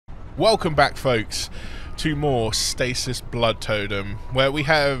Welcome back, folks, to more Stasis Blood Totem, where we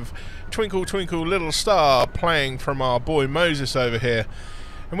have Twinkle Twinkle Little Star playing from our boy Moses over here.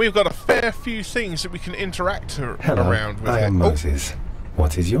 And we've got a fair few things that we can interact around with. I am Moses.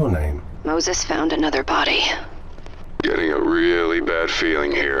 What is your name? Moses found another body. Getting a really bad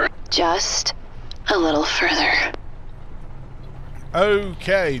feeling here. Just a little further.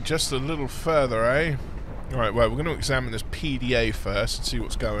 Okay, just a little further, eh? Alright, well, we're going to examine this PDA first and see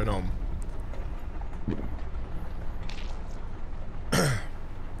what's going on.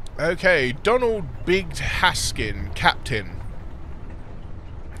 Okay, Donald Big Haskin, Captain.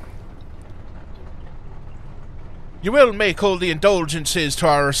 You will make all the indulgences to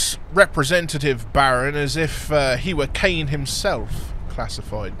our representative, Baron, as if he were Cayne himself.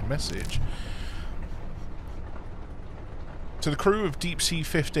 Classified message. To the crew of Deep Sea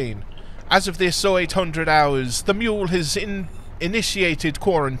 15. As of this 0800 hours, the mule has initiated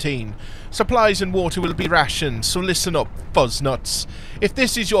quarantine. Supplies and water will be rationed, so listen up, fuzznuts. If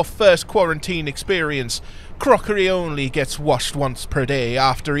this is your first quarantine experience, crockery only gets washed once per day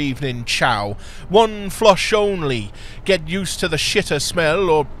after evening chow. One flush only. Get used to the shitter smell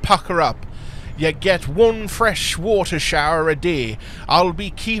or pucker up. You get one fresh water shower a day. I'll be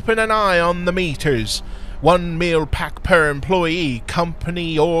keeping an eye on the meters. One meal pack per employee,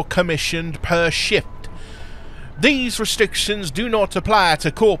 company or commissioned per shift. These restrictions do not apply to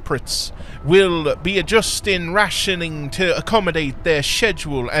corporates. We'll be adjusting rationing to accommodate their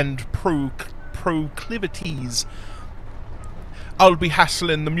schedule and proclivities. I'll be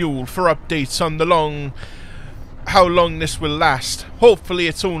hassling the mule for updates on how long this will last. Hopefully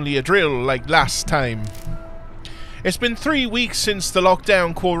it's only a drill like last time. It's been 3 weeks since the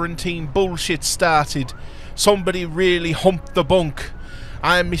lockdown quarantine bullshit started. Somebody really humped the bunk.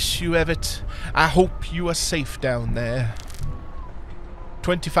 I miss you, Evet. I hope you are safe down there.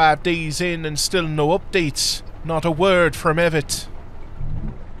 25 days in and still no updates. Not a word from Evet.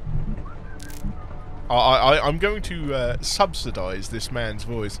 I'm going to subsidise this man's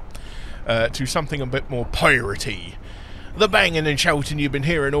voice to something a bit more piratey. The banging and shouting you've been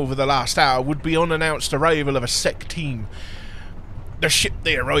hearing over the last hour would be unannounced arrival of a SEC team. The ship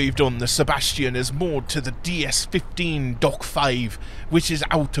they arrived on, the Sebastian, is moored to the DS-15 Dock 5, which is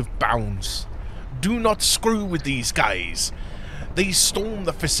out of bounds. Do not screw with these guys. They stormed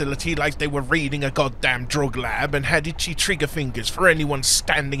the facility like they were raiding a goddamn drug lab and had itchy trigger fingers for anyone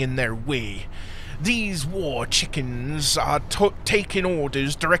standing in their way. These war chickens are taking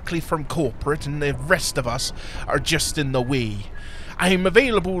orders directly from corporate, and the rest of us are just in the way. I am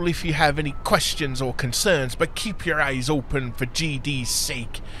available if you have any questions or concerns, but keep your eyes open for GD's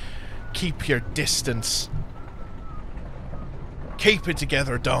sake. Keep your distance. Keep it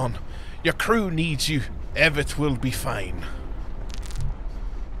together, Don. Your crew needs you. Evet will be fine.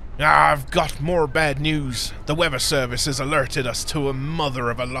 I've got more bad news. The weather service has alerted us to a mother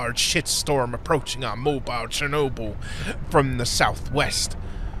of a large shitstorm approaching our mobile Chernobyl from the southwest.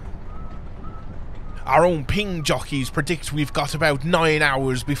 Our own ping jockeys predict we've got about 9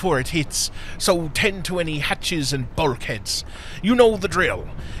 hours before it hits, so tend to any hatches and bulkheads. You know the drill.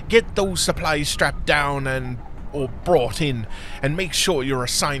 Get those supplies strapped down or brought in, and make sure your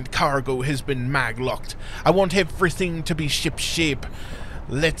assigned cargo has been maglocked. I want everything to be shipshape.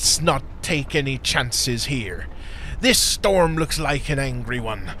 Let's not take any chances here. This storm looks like an angry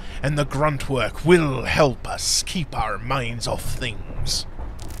one, and the grunt work will help us keep our minds off things.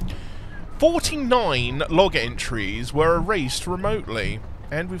 49 log entries were erased remotely,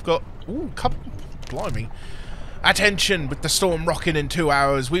 and we've got, blimey. Attention, with the storm rocking in 2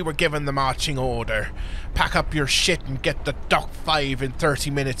 hours, we were given the marching order. Pack up your shit and get to Dock 5 in 30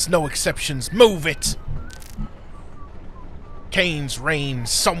 minutes, no exceptions, move it! Cayne's reign,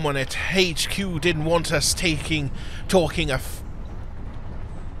 someone at HQ didn't want us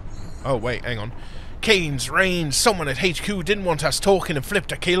Oh wait, hang on. Cayne's reign, someone at HQ didn't want us talking and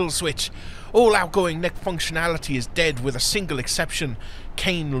flipped a kill switch. All outgoing net functionality is dead with a single exception,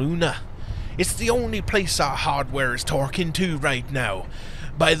 Cayne Luna. It's the only place our hardware is talking to right now.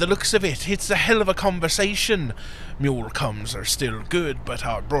 By the looks of it, it's a hell of a conversation. Mule comms are still good, but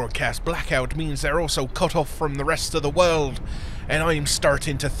our broadcast blackout means they're also cut off from the rest of the world, and I'm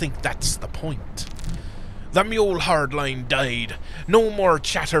starting to think that's the point. The mule hardline died. No more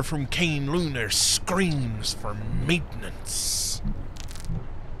chatter from Cayne Lunar screams for maintenance.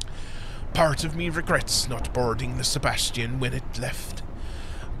 Part of me regrets not boarding the Sebastian when it left,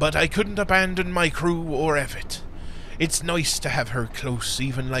 but I couldn't abandon my crew or Evet. It's nice to have her close,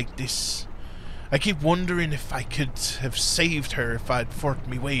 even like this. I keep wondering if I could have saved her if I'd fought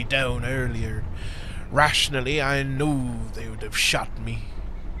me way down earlier. Rationally, I know they would have shot me.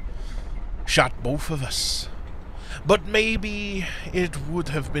 Shot both of us. But maybe it would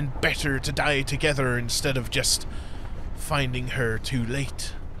have been better to die together instead of just finding her too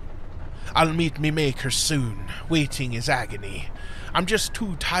late. I'll meet me maker soon. Waiting is agony. I'm just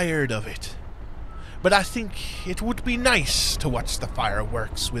too tired of it. But I think it would be nice to watch the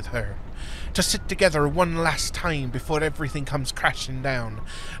fireworks with her. To sit together one last time before everything comes crashing down,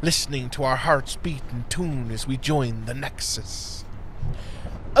 listening to our hearts beat in tune as we join the Nexus.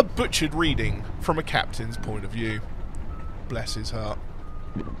 A butchered reading from a captain's point of view. Bless his heart.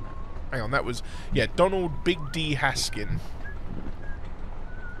 Hang on, that was... yeah, Donald Big D Haskin.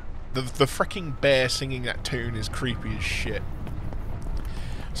 The fricking bear singing that tune is creepy as shit.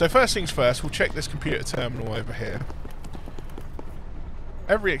 So first things first, we'll check this computer terminal over here.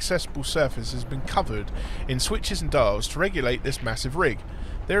 Every accessible surface has been covered in switches and dials to regulate this massive rig.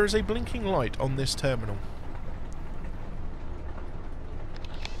 There is a blinking light on this terminal.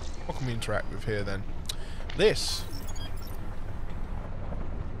 What can we interact with here then? This.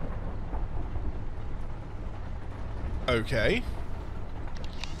 Okay.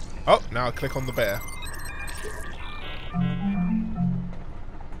 Oh, now I click on the bear.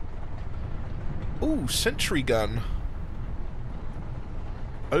 Ooh, sentry gun.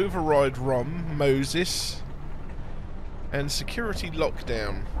 Override ROM, Moses, and security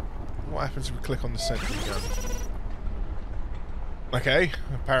lockdown. What happens if we click on the sentry gun? Okay,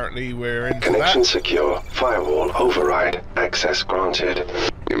 apparently we're into that. Connection secure. Firewall override. Access granted.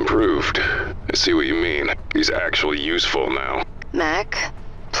 Improved. I see what you mean. He's actually useful now. Mac,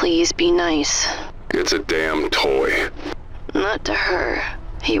 please be nice. It's a damn toy. Not to her.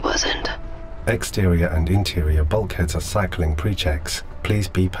 He wasn't. Exterior and interior bulkheads are cycling pre-checks. Please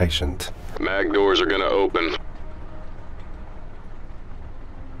be patient. Mag doors are gonna open.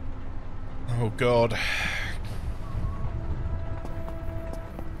 Oh god.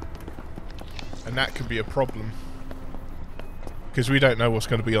 And that could be a problem. Because we don't know what's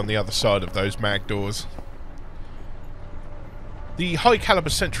going to be on the other side of those mag doors. The high-caliber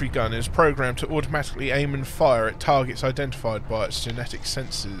sentry gun is programmed to automatically aim and fire at targets identified by its genetic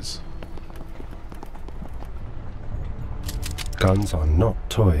sensors. Guns are not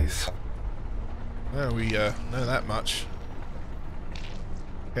toys. Well, we know that much.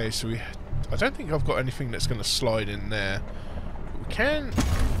 Okay, so I don't think I've got anything that's going to slide in there. But we can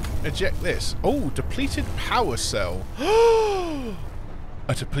eject this. Oh, depleted power cell.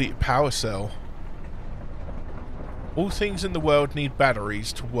 A depleted power cell. All things in the world need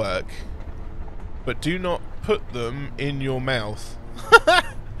batteries to work, but do not put them in your mouth.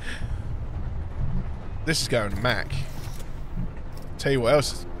 This is going to Mac. Tell you what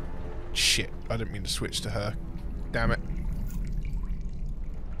else. Shit, I didn't mean to switch to her. Damn it.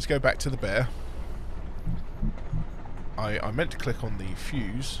 Let's go back to the bear. I meant to click on the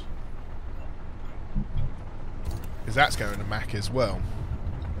fuse, because that's going to Mac as well.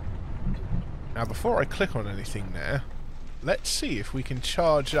 Now before I click on anything there, let's see if we can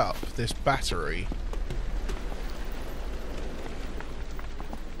charge up this battery.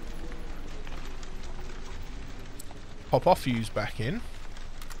 Pop our fuse back in.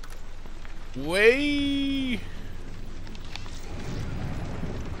 Way.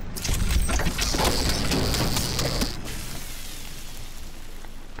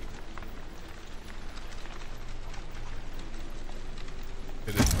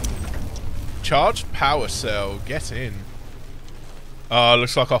 Charged power cell, get in.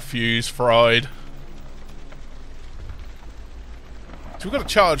 Looks like our fuse fried. So we've got a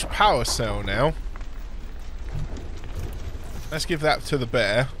charged power cell now. Let's give that to the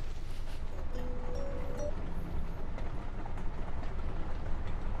bear.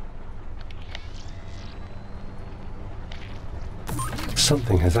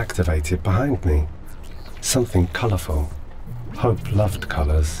 Something has activated behind me. Something colourful. Hope loved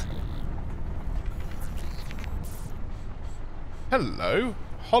colours. Hello,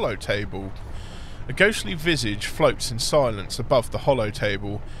 hollow table. A ghostly visage floats in silence above the hollow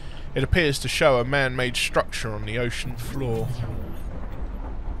table. It appears to show a man-made structure on the ocean floor.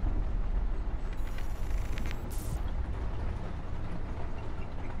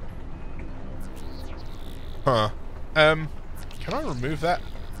 Huh. Can I remove that?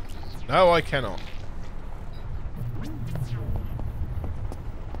 No, I cannot.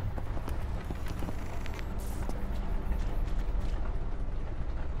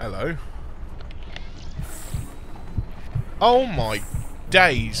 Hello. Oh my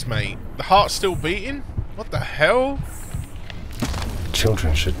days, mate. The heart's still beating? What the hell?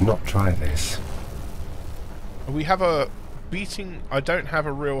 Children should not try this. We have a beating... I don't have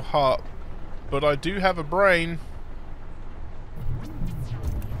a real heart, but I do have a brain.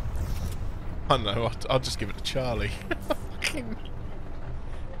 I don't know, I'll just give it to Charlie.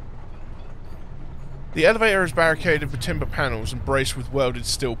 The elevator is barricaded with timber panels and braced with welded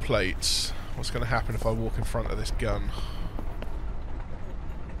steel plates. What's going to happen if I walk in front of this gun?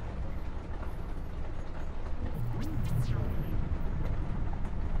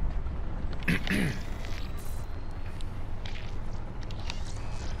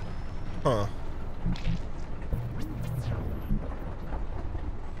 Huh.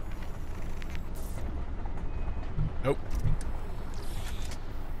 Nope.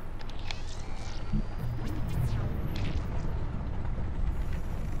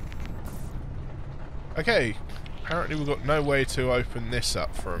 Okay, apparently we've got no way to open this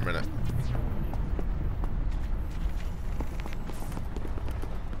up for a minute.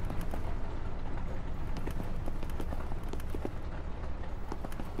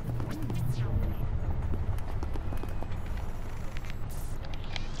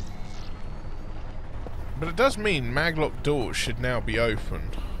 But it does mean maglock doors should now be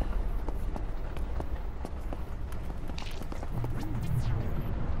opened.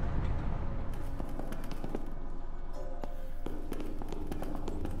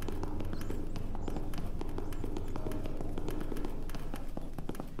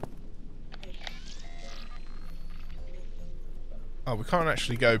 Oh, we can't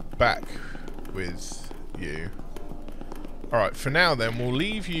actually go back with you. Alright, for now then, we'll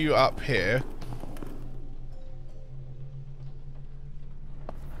leave you up here.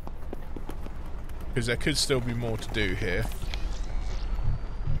 Because there could still be more to do here.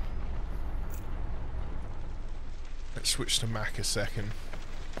 Let's switch to Mac a second.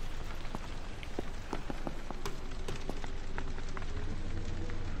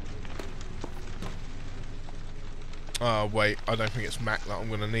 Oh wait, I don't think it's Mac that I'm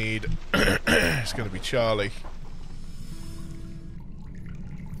going to need. It's going to be Charlie.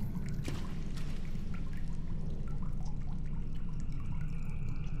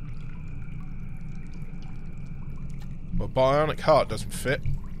 Well, bionic heart doesn't fit.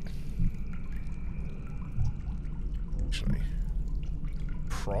 Actually,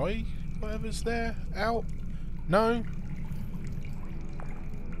 pry whatever's there out? No?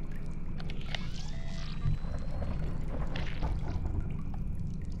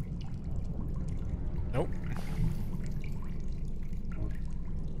 Nope.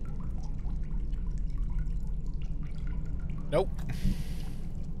 Nope.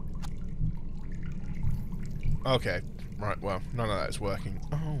 Okay. Right, well, none of that is working.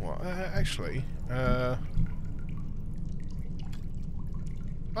 Oh, actually, how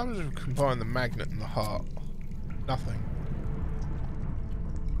does it combine the magnet and the heart? Nothing.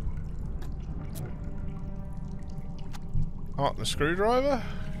 Heart and the screwdriver?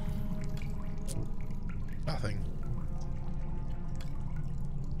 Nothing.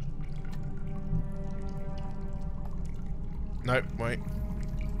 Nope, wait.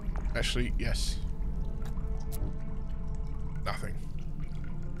 Actually, yes. Nothing.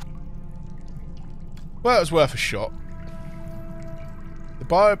 Well, it was worth a shot. The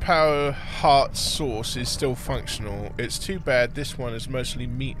biopower heart source is still functional. It's too bad this one is mostly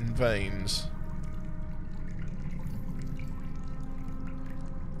meat and veins.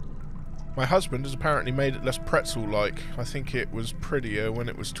 My husband has apparently made it less pretzel-like. I think it was prettier when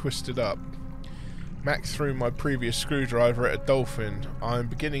it was twisted up. Mac threw my previous screwdriver at a dolphin. I'm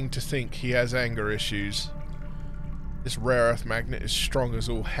beginning to think he has anger issues. This rare earth magnet is strong as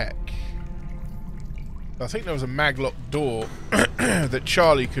all heck. I think there was a maglock door that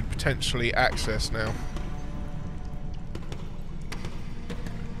Charlie could potentially access now.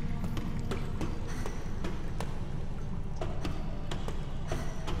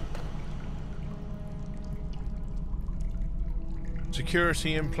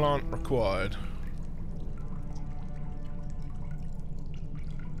 Security implant required.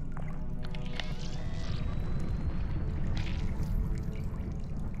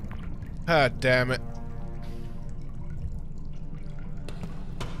 Ah, damn it.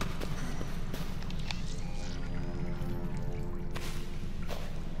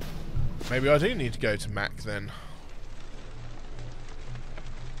 Maybe I do need to go to Mac then.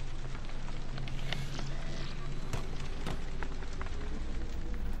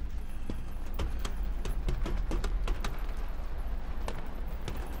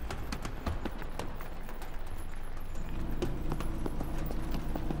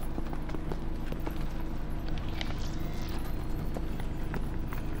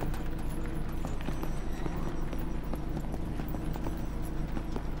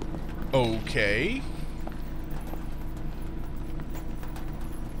 Okay.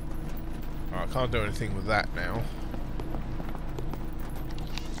 Oh, I can't do anything with that now.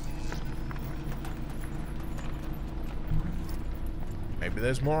 Maybe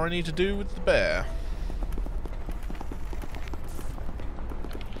there's more I need to do with the bear.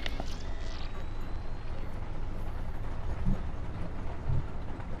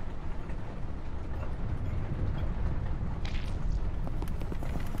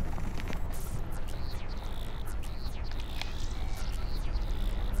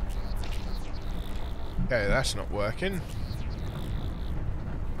 Okay, that's not working.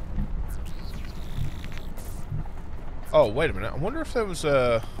 Oh, wait a minute. I wonder if there was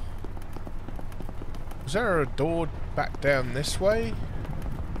a... Was there a door back down this way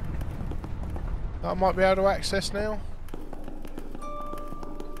that I might be able to access now?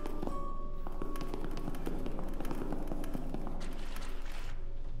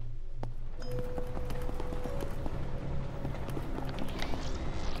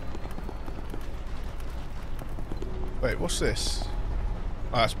 Wait, what's this?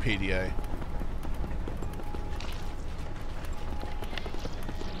 Oh, that's PDA.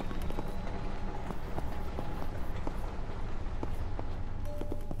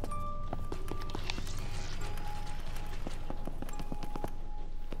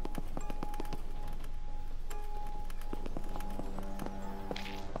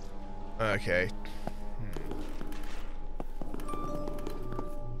 Okay.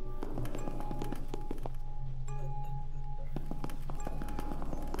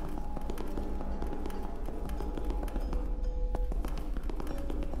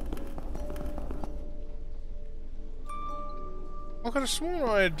 I could have sworn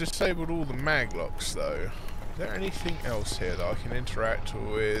I had disabled all the mag locks, though. Is there anything else here that I can interact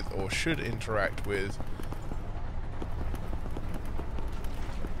with, or should interact with?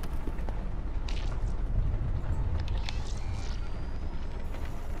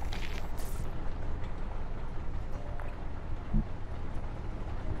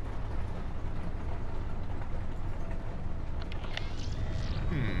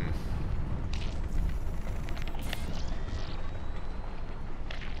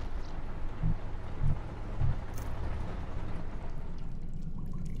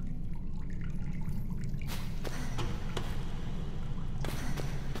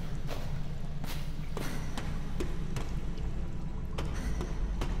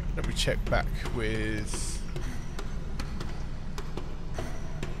 Let me check back with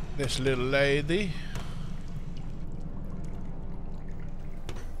this little lady.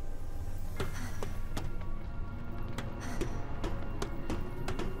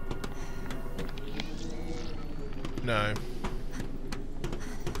 No.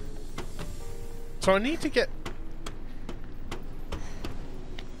 So I need to get...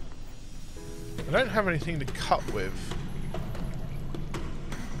 I don't have anything to cut with.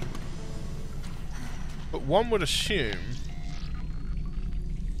 But one would assume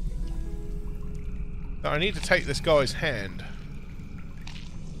that I need to take this guy's hand.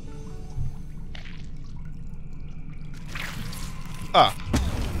 Ah.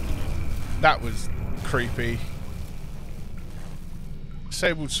 That was creepy.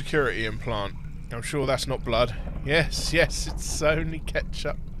 Disabled security implant. I'm sure that's not blood. Yes, yes, it's only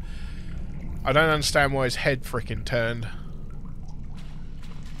ketchup. I don't understand why his head frickin' turned.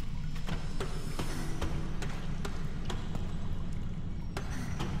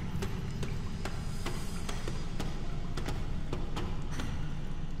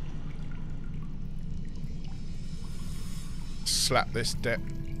 Slap this deck.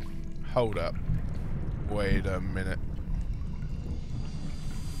 Hold up. Wait a minute.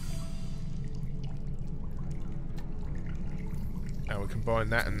 Now we combine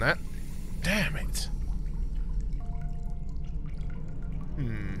that and that. Damn it.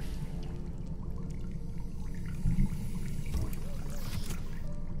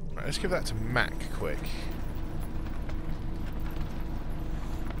 Right, let's give that to Mac quick.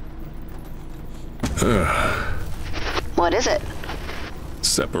 What is it?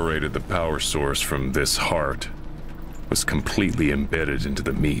 Separated the power source from this heart. Was completely embedded into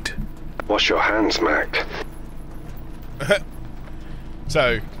the meat. Wash your hands, Mac.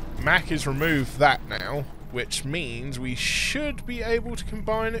 So, Mac has removed that now, which means we should be able to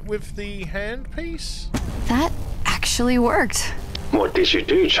combine it with the handpiece? That actually worked. What did you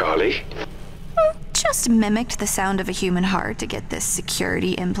do, Charlie? Just mimicked the sound of a human heart to get this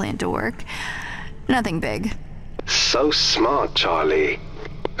security implant to work. Nothing big. So smart, Charlie.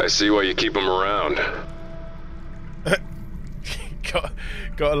 I see why you keep him around.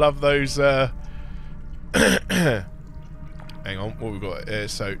 Gotta love those, hang on, what we've got?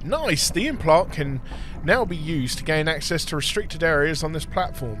 So, nice! The implant can now be used to gain access to restricted areas on this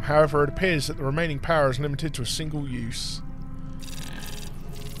platform. However, it appears that the remaining power is limited to a single use.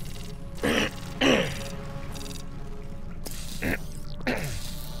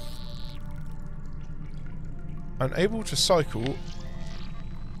 Unable to cycle.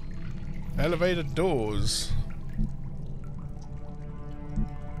 Elevator doors.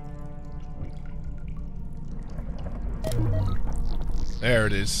 There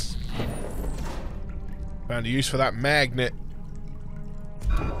it is. Found a use for that magnet.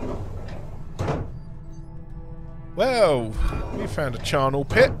 Well, we found a charnel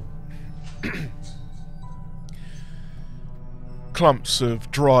pit. Clumps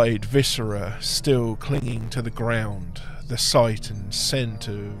of dried viscera still clinging to the ground, the sight and scent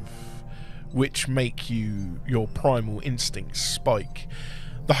of which make your primal instincts spike.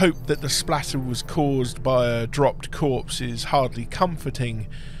 The hope that the splatter was caused by a dropped corpse is hardly comforting,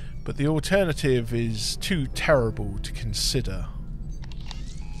 but the alternative is too terrible to consider.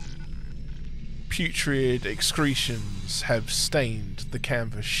 Putrid excretions have stained the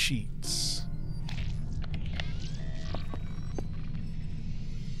canvas sheets.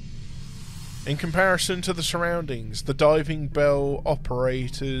 In comparison to the surroundings, the diving bell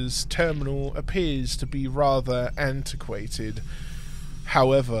operator's terminal appears to be rather antiquated.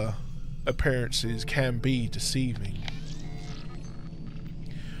 However, appearances can be deceiving.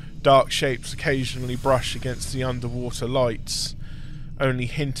 Dark shapes occasionally brush against the underwater lights, only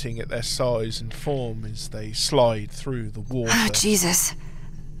hinting at their size and form as they slide through the water. Oh, Jesus.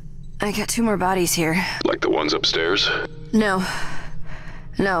 I got 2 more bodies here. Like the ones upstairs? No.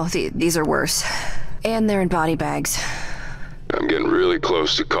 No, these are worse. And they're in body bags. I'm getting really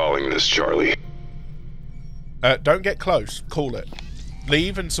close to calling this, Charlie. Don't get close. Call it.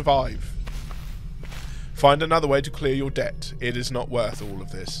 Leave and survive. Find another way to clear your debt. It is not worth all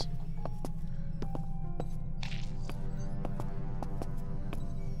of this.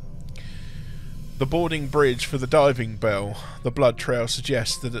 The boarding bridge for the diving bell. The blood trail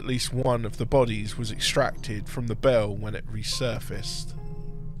suggests that at least one of the bodies was extracted from the bell when it resurfaced.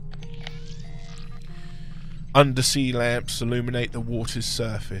 Undersea lamps illuminate the water's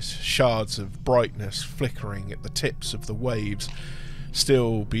surface, shards of brightness flickering at the tips of the waves.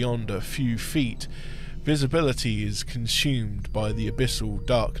 Still beyond a few feet, visibility is consumed by the abyssal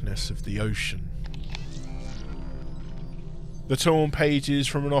darkness of the ocean. The torn pages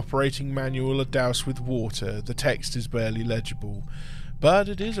from an operating manual are doused with water. The text is barely legible, but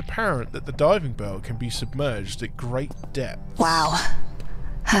it is apparent that the diving bell can be submerged at great depths. Wow.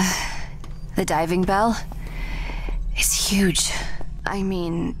 The diving bell is huge. I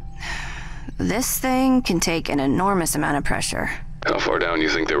mean, this thing can take an enormous amount of pressure. How far down do you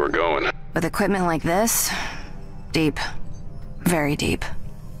think they were going? With equipment like this, deep. Very deep.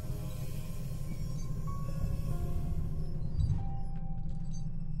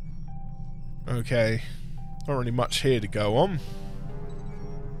 Okay, not really much here to go on.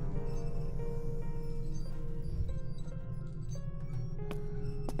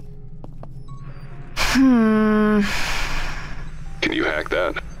 Can you hack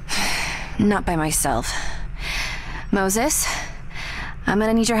that? Not by myself. Moses, I'm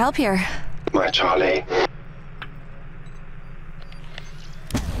gonna need your help here. My Charlie.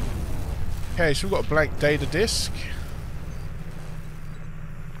 Okay, so we've got a blank data disk.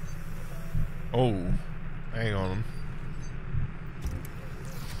 Oh, hang on.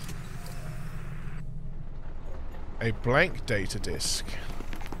 A blank data disk.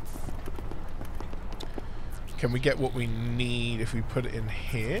 Can we get what we need if we put it in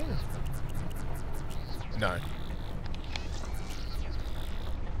here? No.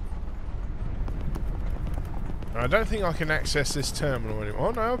 I don't think I can access this terminal anymore.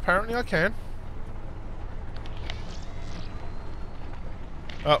 Oh no, apparently I can.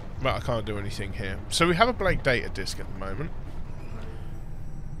 Oh, but I can't do anything here. So we have a blank data disk at the moment.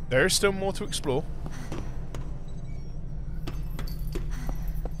 There is still more to explore.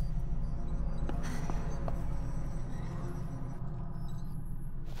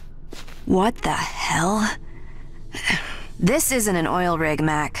 What the hell? This isn't an oil rig,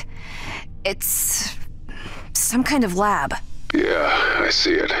 Mac. It's some kind of lab. Yeah, I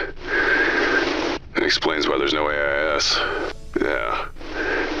see it. It explains why there's no AIS. Yeah.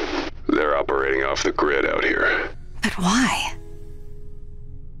 They're operating off the grid out here. But why?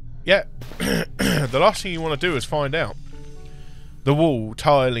 Yeah, the last thing you want to do is find out. The wall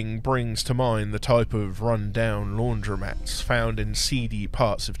tiling brings to mind the type of run-down laundromats found in seedy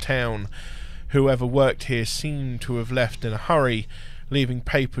parts of town. Whoever worked here seemed to have left in a hurry, leaving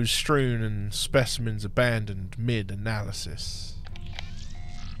papers strewn and specimens abandoned mid-analysis.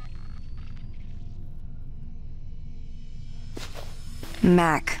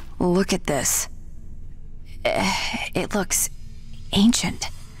 Mac, look at this. It looks ancient.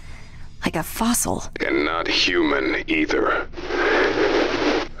 Like a fossil. And not human either.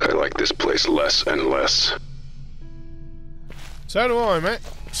 I like this place less and less. So do I, mate.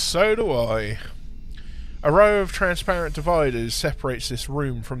 So do I. A row of transparent dividers separates this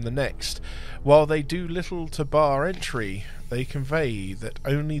room from the next. While they do little to bar entry, they convey that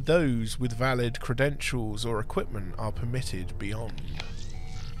only those with valid credentials or equipment are permitted beyond.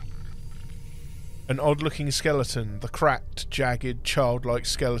 An odd-looking skeleton, the cracked, jagged, childlike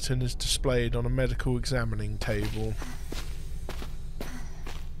skeleton is displayed on a medical examining table.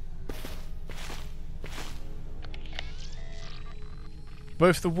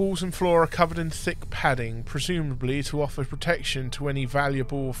 Both the walls and floor are covered in thick padding, presumably to offer protection to any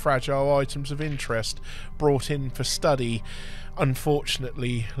valuable or fragile items of interest brought in for study.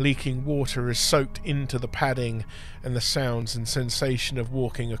 Unfortunately, leaking water is soaked into the padding, and the sounds and sensation of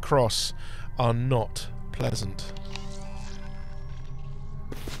walking across are not pleasant.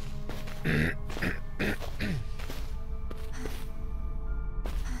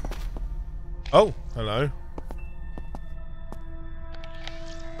 Oh, hello.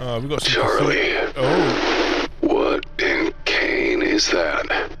 We got some Charlie. Oh. What in Cayne is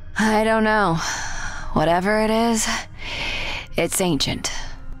that? I don't know. Whatever it is, it's ancient.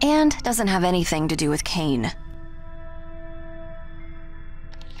 And doesn't have anything to do with Cayne.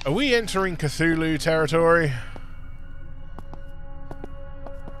 Are we entering Cthulhu territory?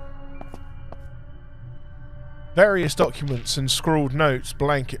 Various documents and scrawled notes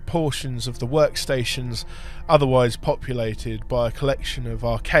blanket portions of the workstations, otherwise populated by a collection of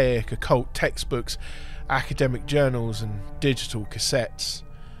archaic occult textbooks, academic journals and digital cassettes.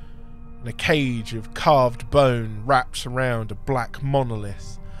 And a cage of carved bone wraps around a black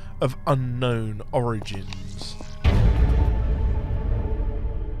monolith of unknown origins.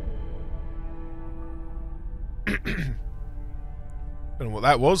 Don't know what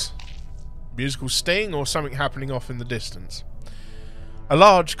that was. Musical sting or something happening off in the distance. A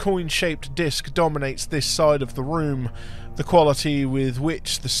large coin-shaped disc dominates this side of the room. The quality with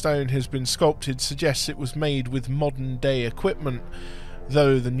which the stone has been sculpted suggests it was made with modern-day equipment,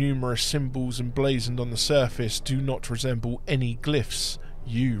 though the numerous symbols emblazoned on the surface do not resemble any glyphs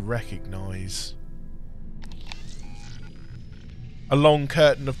you recognise. A long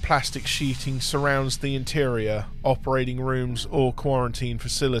curtain of plastic sheeting surrounds the interior, operating rooms or quarantine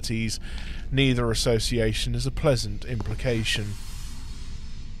facilities. Neither association is a pleasant implication.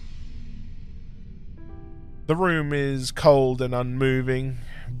 The room is cold and unmoving,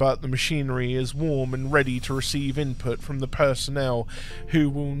 but the machinery is warm and ready to receive input from the personnel who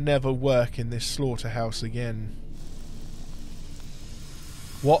will never work in this slaughterhouse again.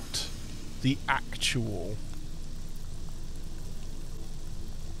 What the actual...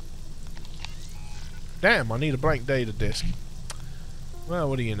 Damn, I need a blank data disk. Well,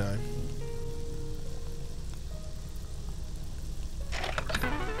 what do you know?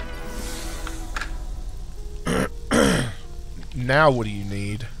 Now what do you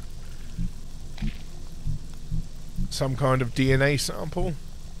need? Some kind of DNA sample?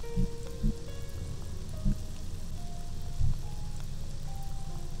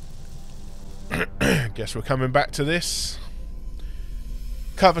 Guess we're coming back to this.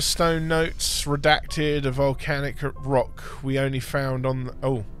 Coverstone notes redacted a volcanic rock we only found on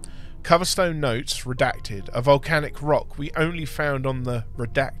the... Coverstone notes redacted a volcanic rock we only found on the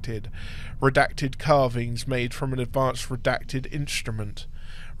redacted. Redacted carvings made from an advanced redacted instrument.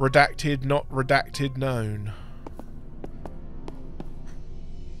 Redacted, not redacted, known.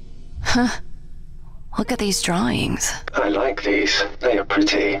 Huh. Look at these drawings. I like these. They are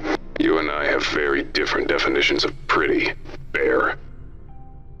pretty. You and I have very different definitions of pretty, Bear.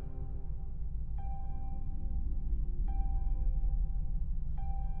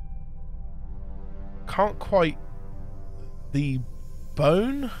 Can't quite... The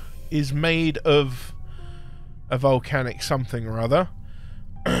bone is made of a volcanic something or other.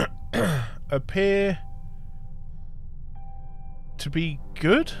 Appear to be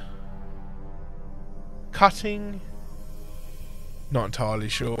good? Cutting? Not entirely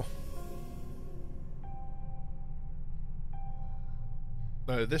sure.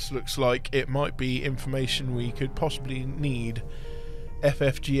 No, this looks like it might be information we could possibly need.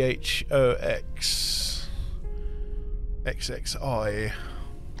 FFGHOX XXI.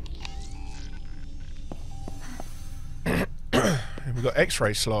 We've got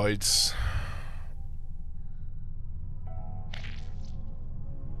X-ray slides.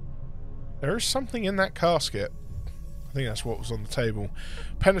 There is something in that casket. I think that's what was on the table.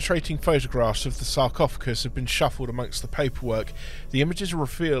 Penetrating photographs of the sarcophagus have been shuffled amongst the paperwork. The images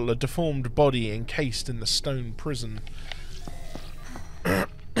reveal a deformed body encased in the stone prison.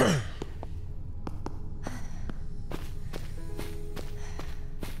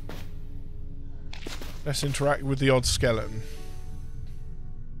 Let's interact with the odd skeleton.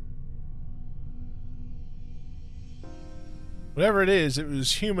 Whatever it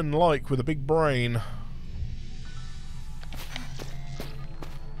was human-like with a big brain.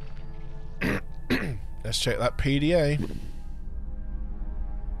 Let's check that PDA.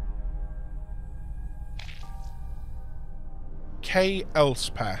 K.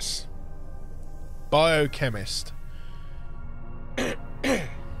 Elspass. Biochemist.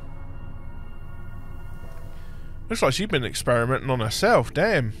 Looks like she's been experimenting on herself,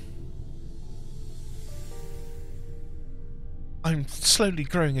 damn. I'm slowly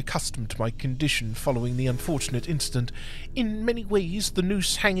growing accustomed to my condition following the unfortunate incident. In many ways, the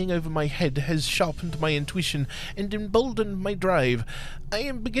noose hanging over my head has sharpened my intuition and emboldened my drive. I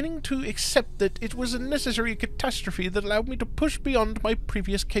am beginning to accept that it was a necessary catastrophe that allowed me to push beyond my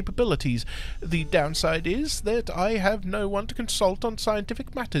previous capabilities. The downside is that I have no one to consult on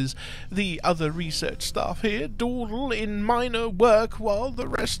scientific matters. The other research staff here dawdle in minor work while the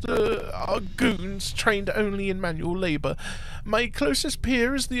rest are goons trained only in manual labour. My closest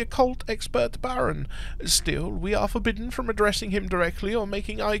peer is the occult expert Baron. Still, we are forbidden from addressing him directly or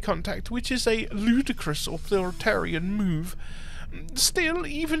making eye contact, which is a ludicrous authoritarian move. Still,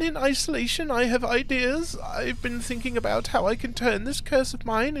 even in isolation, I have ideas. I've been thinking about how I can turn this curse of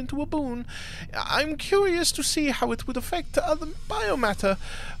mine into a boon. I'm curious to see how it would affect other biomatter.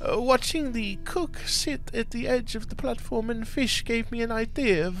 Watching the cook sit at the edge of the platform and fish gave me an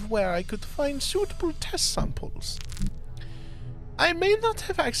idea of where I could find suitable test samples. I may not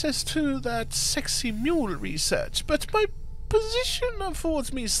have access to that sexy mule research, but my position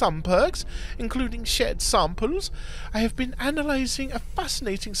affords me some perks, including shared samples. I have been analysing a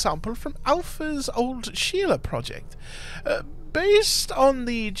fascinating sample from Alpha's old Sheila project. Based on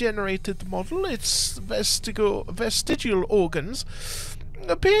the generated model, its vestigial organs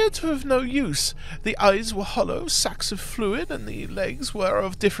appeared to have no use. The eyes were hollow sacs of fluid, and the legs were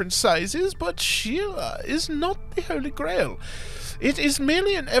of different sizes, but Sheila is not the Holy Grail. It is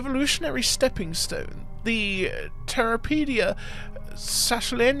merely an evolutionary stepping stone. The Pteropedia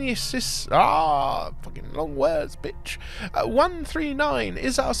Sashelensis, fucking long words, bitch. 139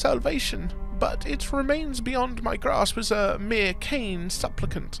 is our salvation, but it remains beyond my grasp as a mere Cayne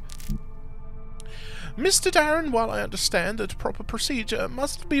supplicant. Mr. Darren, while I understand that proper procedure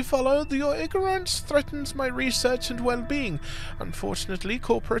must be followed, your ignorance threatens my research and well-being. Unfortunately,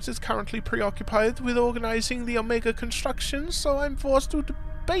 corporate is currently preoccupied with organizing the Omega construction, so I'm forced to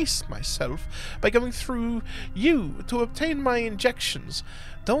debase myself by going through you to obtain my injections.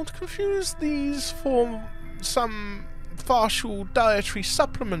 Don't confuse these for some partial dietary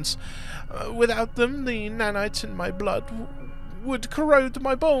supplements. Without them, the nanites in my blood would corrode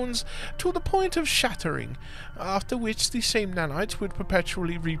my bones to the point of shattering, after which the same nanites would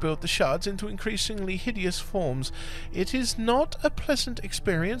perpetually rebuild the shards into increasingly hideous forms. It is not a pleasant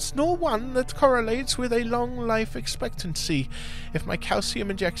experience, nor one that correlates with a long life expectancy. If my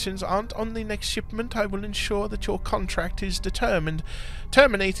calcium injections aren't on the next shipment, I will ensure that your contract is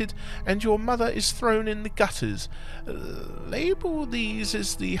terminated, and your mother is thrown in the gutters. Label these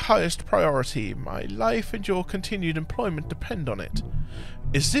as the highest priority. My life and your continued employment depend on it.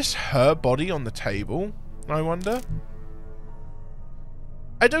 Is this her body on the table, I wonder?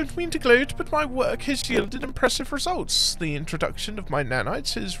 I don't mean to gloat, but my work has yielded impressive results. The introduction of my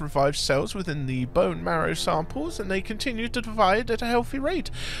nanites has revived cells within the bone marrow samples, and they continue to divide at a healthy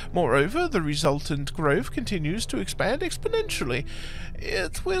rate. Moreover, the resultant growth continues to expand exponentially.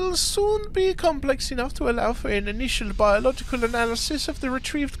 It will soon be complex enough to allow for an initial biological analysis of the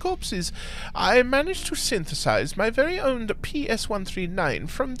retrieved corpses. I managed to synthesize my very own PS-139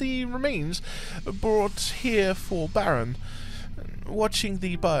 from the remains brought here for Baron. Watching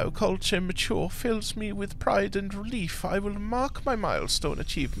the bioculture mature fills me with pride and relief. I will mark my milestone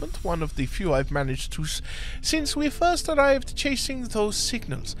achievement, one of the few I've managed to since we first arrived chasing those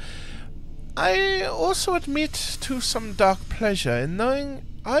signals. I also admit to some dark pleasure in knowing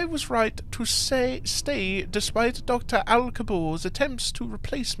I was right to stay despite Dr. Al-Kabor's attempts to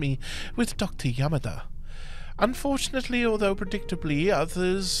replace me with Dr. Yamada. Unfortunately, although predictably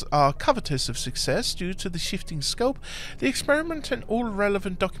others are covetous of success due to the shifting scope, the experiment and all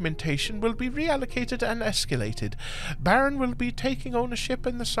relevant documentation will be reallocated and escalated. Baron will be taking ownership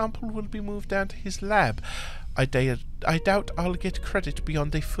and the sample will be moved down to his lab. I doubt I'll get credit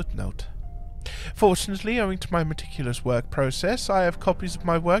beyond a footnote. Fortunately, owing to my meticulous work process, I have copies of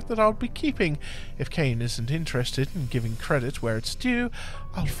my work that I'll be keeping. If Cayne isn't interested in giving credit where it's due,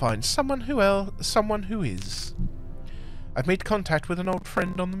 I'll find someone who is. I've made contact with an old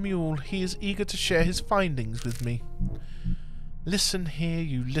friend on the mule. He is eager to share his findings with me. Listen here,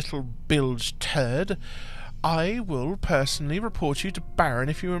 you little bilge turd. I will personally report you to Baron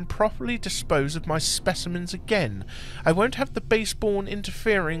if you improperly dispose of my specimens again. I won't have the base-born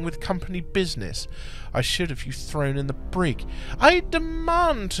interfering with company business. I should have you thrown in the brig. I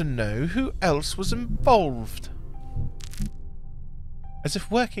demand to know who else was involved. As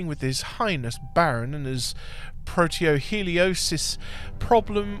if working with His Highness Baron and his proteoheliosis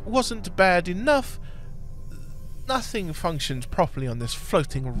problem wasn't bad enough, nothing functions properly on this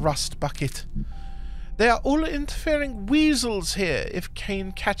floating rust bucket. They are all interfering weasels here. If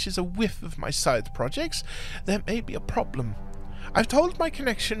Cayne catches a whiff of my side projects, there may be a problem. I've told my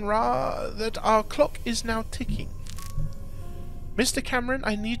connection that our clock is now ticking. Mr. Cameron,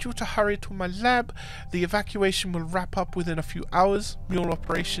 I need you to hurry to my lab. The evacuation will wrap up within a few hours. Mule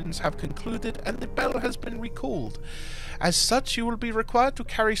operations have concluded and the bell has been recalled. As such, you will be required to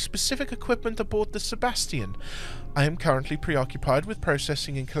carry specific equipment aboard the Sebastian. I am currently preoccupied with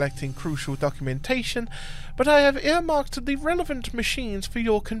processing and collecting crucial documentation, but I have earmarked the relevant machines for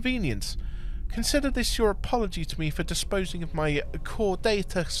your convenience. Consider this your apology to me for disposing of my core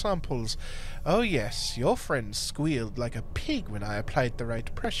data samples. Oh yes, your friend squealed like a pig when I applied the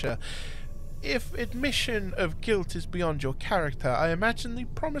right pressure. If admission of guilt is beyond your character, I imagine the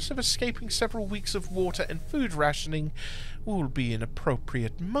promise of escaping several weeks of water and food rationing will be an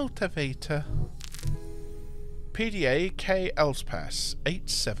appropriate motivator. PDA K Elspass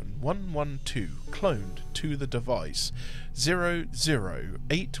 87112 cloned to the device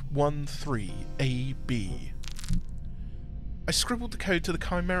 00813AB. I scribbled the code to the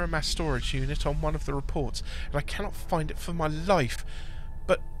Chimera mass storage unit on one of the reports, and I cannot find it for my life.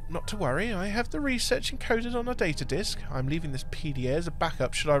 But not to worry, I have the research encoded on a data disk. I'm leaving this PDA as a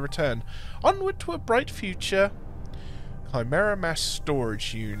backup should I return. Onward to a bright future. Chimera mass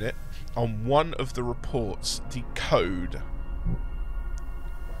storage unit. On one of the reports, the code.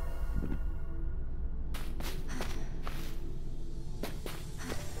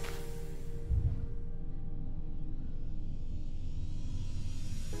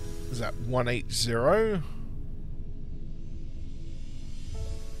 Is that 180?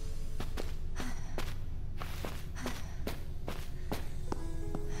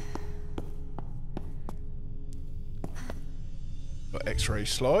 Got X-ray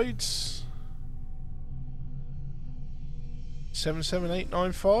slides.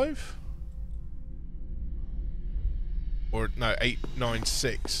 77895? Or no,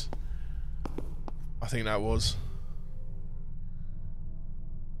 896. I think that was.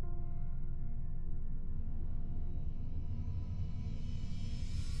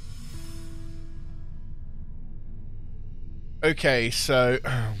 Okay, so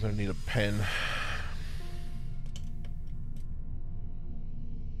I'm gonna need a pen.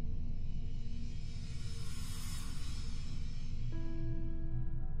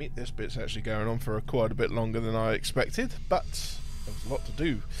 This bit's actually going on for quite a bit longer than I expected, but there was a lot to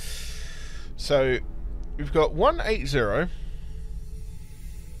do. So we've got 180.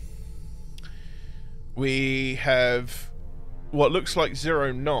 We have what looks like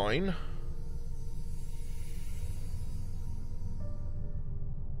 09.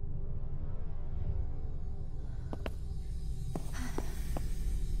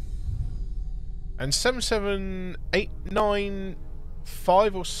 And 7789.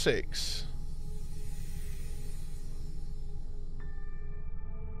 5 or 6.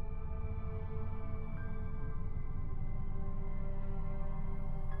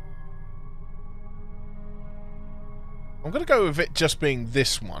 I'm going to go with it just being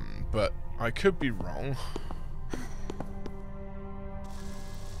this one, but I could be wrong.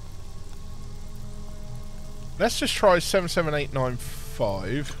 Let's just try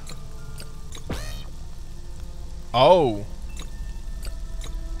 77895. Oh.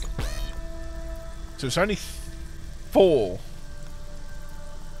 So it's only 4.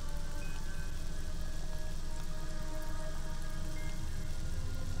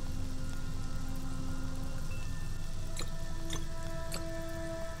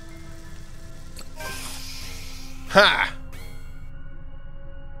 Ha!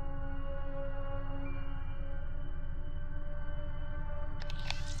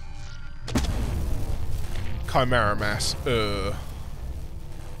 Chimera mass.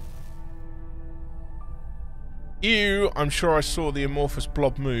 Ew, I'm sure I saw the amorphous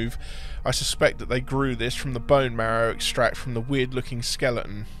blob move. I suspect that they grew this from the bone marrow extract from the weird looking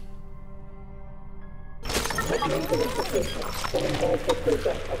skeleton.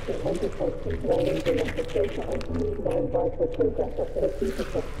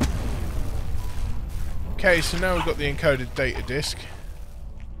 Okay, so now we've got the encoded data disk.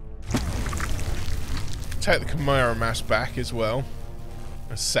 Take the Chimera mass back as well.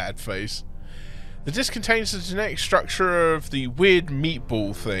 A sad face. The disc contains the genetic structure of the weird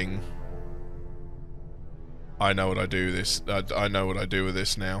meatball thing. I know what I do this. I know what I do with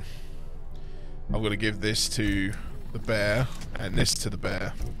this now. I'm going to give this to the bear and this to the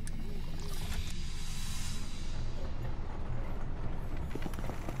bear.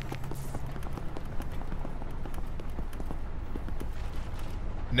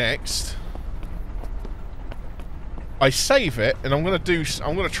 Next, I save it, and I'm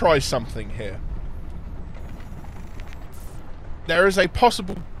gonna try something here. There is a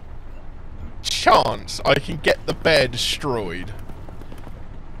possible chance I can get the bear destroyed.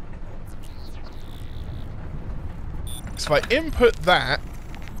 So if I input that,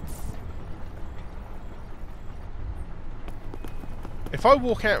 if I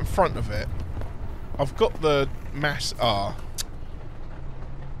walk out in front of it, I've got the mass R.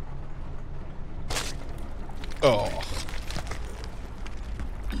 Oh.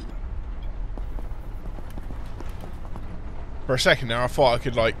 For a second there, I thought I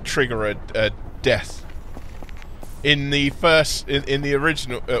could, like, trigger a death. In the first, in the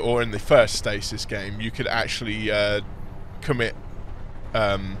original, or in the first Stasis game, you could actually commit,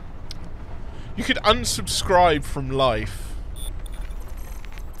 you could unsubscribe from life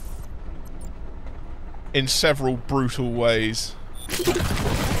in several brutal ways.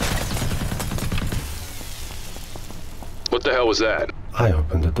 What the hell was that? I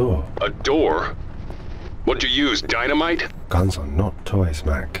opened the door. A door? What'd you use, dynamite? Guns are not toys,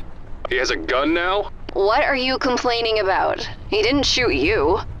 Mac. He has a gun now? What are you complaining about? He didn't shoot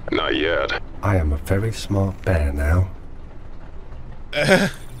you. Not yet. I am a very smart bear now.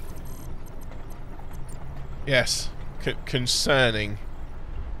 Yes. Concerning.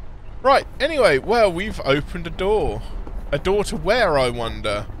 Right, anyway, well, we've opened a door. A door to where, I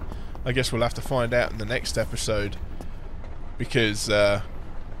wonder? I guess we'll have to find out in the next episode. Because,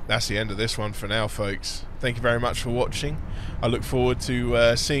 that's the end of this one for now, folks. Thank you very much for watching. I look forward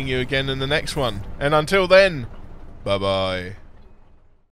to seeing you again in the next one. And until then, bye-bye.